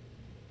here.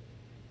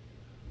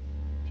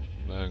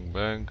 Bang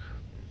bang.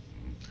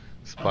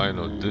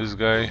 Spino this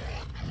guy.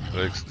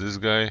 Rex this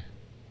guy.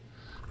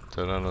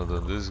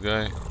 Pteranodon this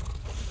guy.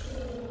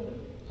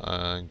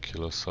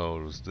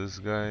 Ankylosaurus this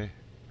guy.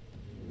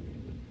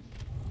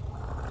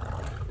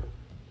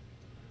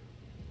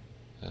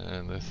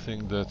 And I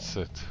think that's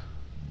it.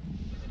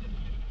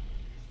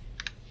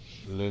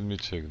 Let me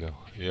check now.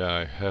 Yeah,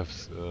 I have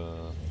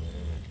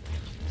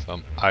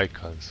some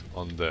icons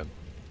on them.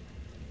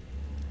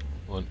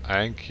 On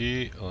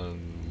Anki, on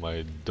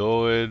my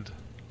Doed,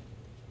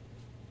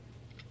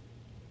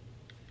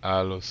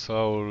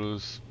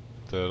 Allosaurus,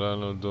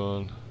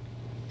 Pteranodon,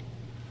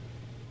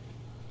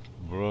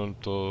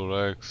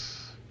 Brontorex,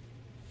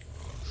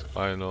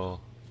 Spino.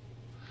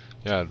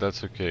 Yeah,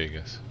 that's okay, I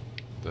guess.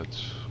 That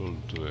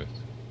should do it.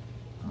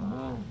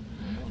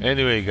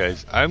 Anyway,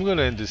 guys, I'm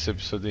gonna end this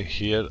episode in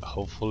here.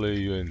 Hopefully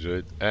you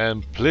enjoyed,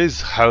 and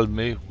please help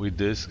me with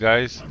this,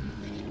 guys.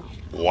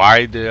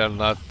 Why they are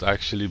not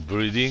actually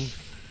breeding?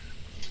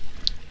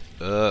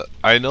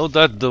 I know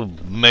that the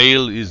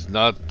male is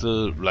not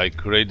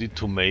like ready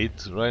to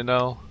mate right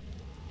now,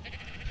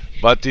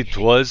 but it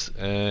was,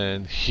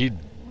 and he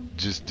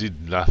just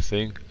did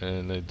nothing,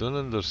 and I don't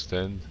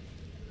understand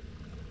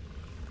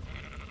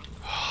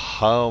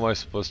how am I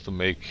supposed to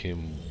make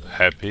him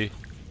happy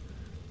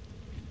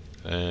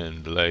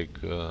and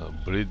like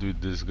breed with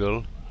this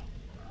girl,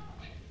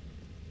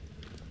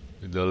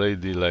 with the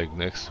lady like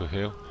next to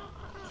him.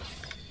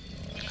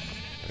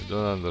 I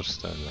don't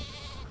understand that.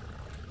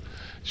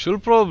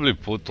 Should probably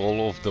put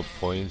all of the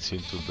points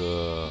into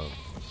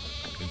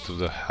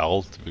the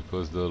health,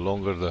 because the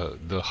longer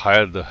the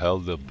higher the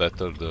health, the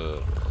better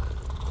the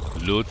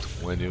loot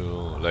when you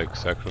like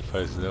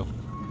sacrifice them.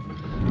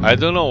 I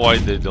don't know why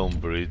they don't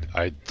breed.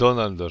 I don't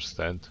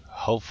understand.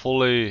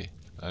 Hopefully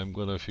I'm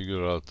gonna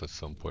figure out at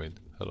some point.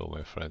 Hello,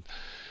 my friend.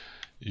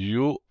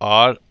 You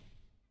are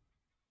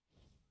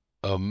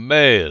a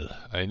male.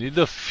 I need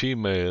a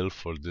female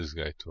for this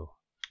guy too.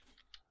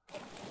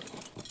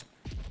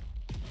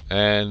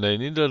 And I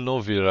need a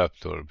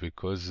Noviraptor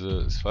because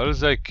as far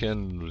as I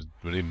can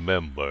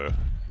remember,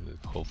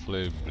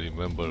 hopefully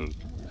remember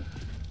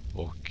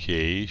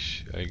okay,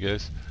 I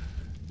guess,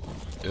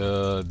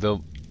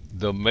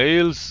 the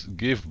males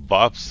give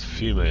buffs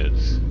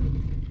females,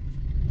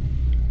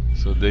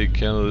 so they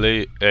can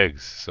lay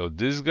eggs. So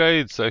this guy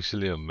it's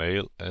actually a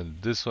male and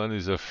this one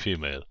is a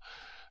female.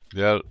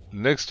 They are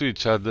next to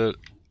each other,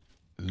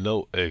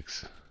 no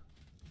eggs.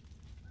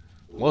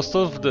 Most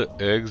of the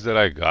eggs that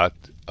I got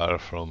are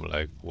from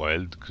like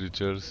wild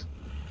creatures,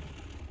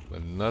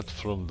 but not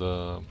from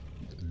the...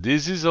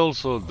 This is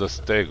also the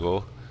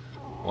stego.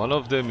 One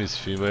of them is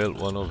female,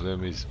 one of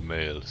them is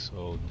male,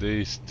 so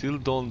they still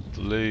don't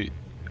lay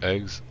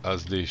eggs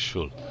as they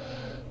should.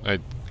 I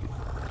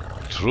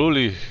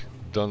truly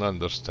don't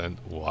understand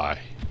why.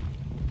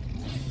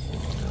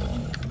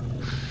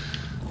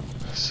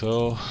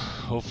 So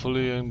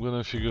hopefully I'm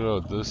gonna figure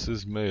out. This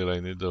is male, I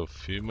need a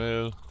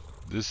female.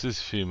 This is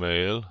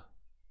female,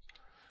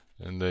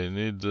 and I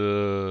need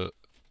a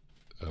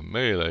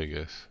male, I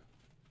guess.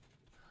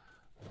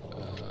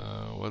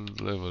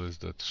 What level is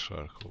that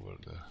shark over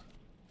there?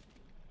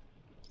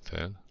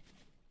 10.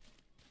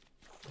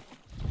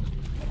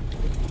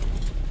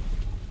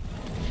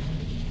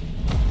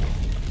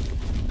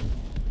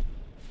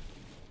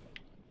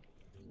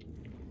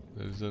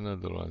 There's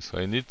another one, so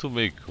I need to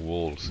make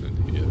walls in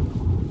here.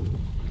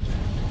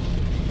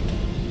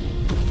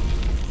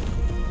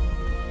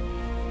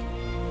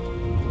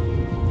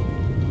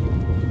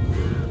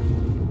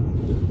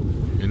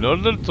 In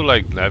order to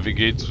like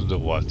navigate through the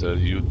water,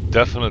 you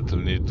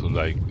definitely need to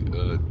like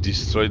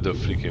destroy the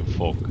freaking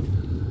fog.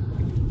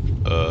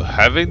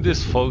 Having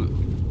this fog,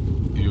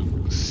 you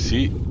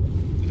see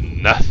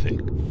nothing,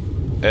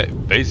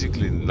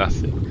 basically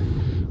nothing.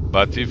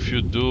 But if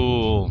you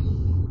do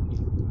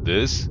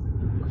this,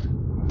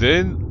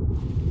 then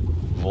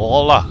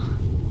voila,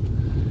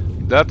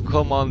 that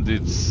command,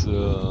 it's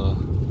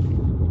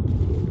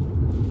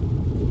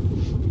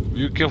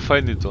you can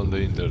find it on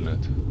the internet,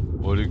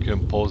 or you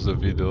can pause the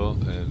video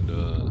and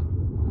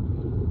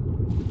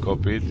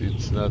copy it.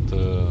 It's not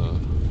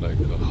like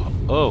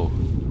oh,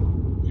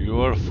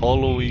 you are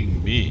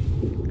following me.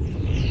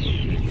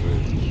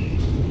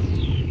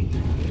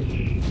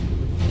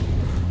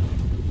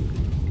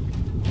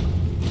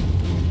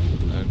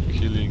 I'm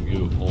killing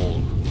you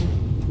all.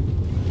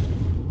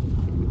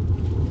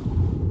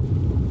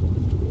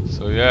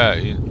 So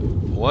yeah,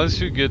 once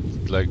you get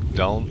like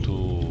down to...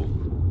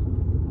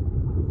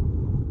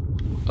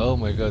 Oh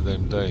my god,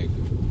 I'm dying.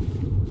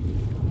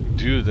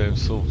 Dude, I'm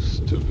so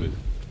stupid.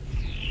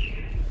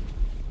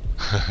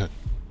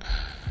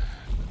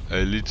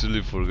 I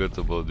literally forgot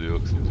about the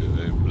oxygen.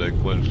 I'm like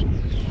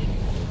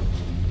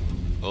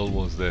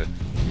almost there.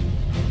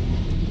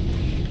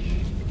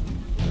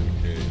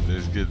 Okay,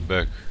 let's get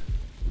back.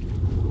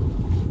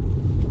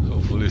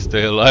 Hopefully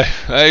stay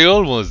alive. I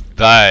almost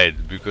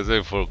died because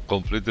I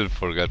completely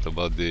forgot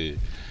about the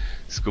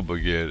scuba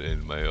gear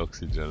and my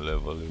oxygen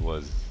level. It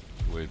was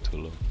way too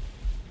low.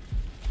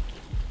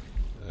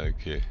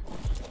 Okay.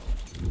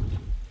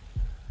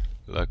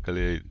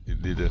 Luckily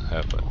it didn't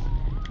happen.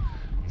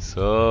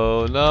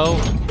 So now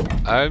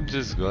I'm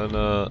just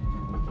gonna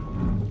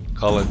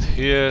call it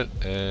here,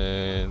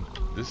 and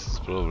this is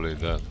probably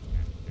done.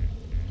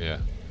 Yeah.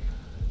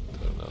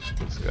 Turn off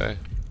this guy.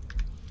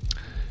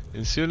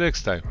 And see you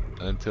next time.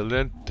 Until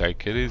then,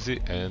 take it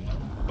easy and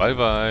bye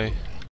bye.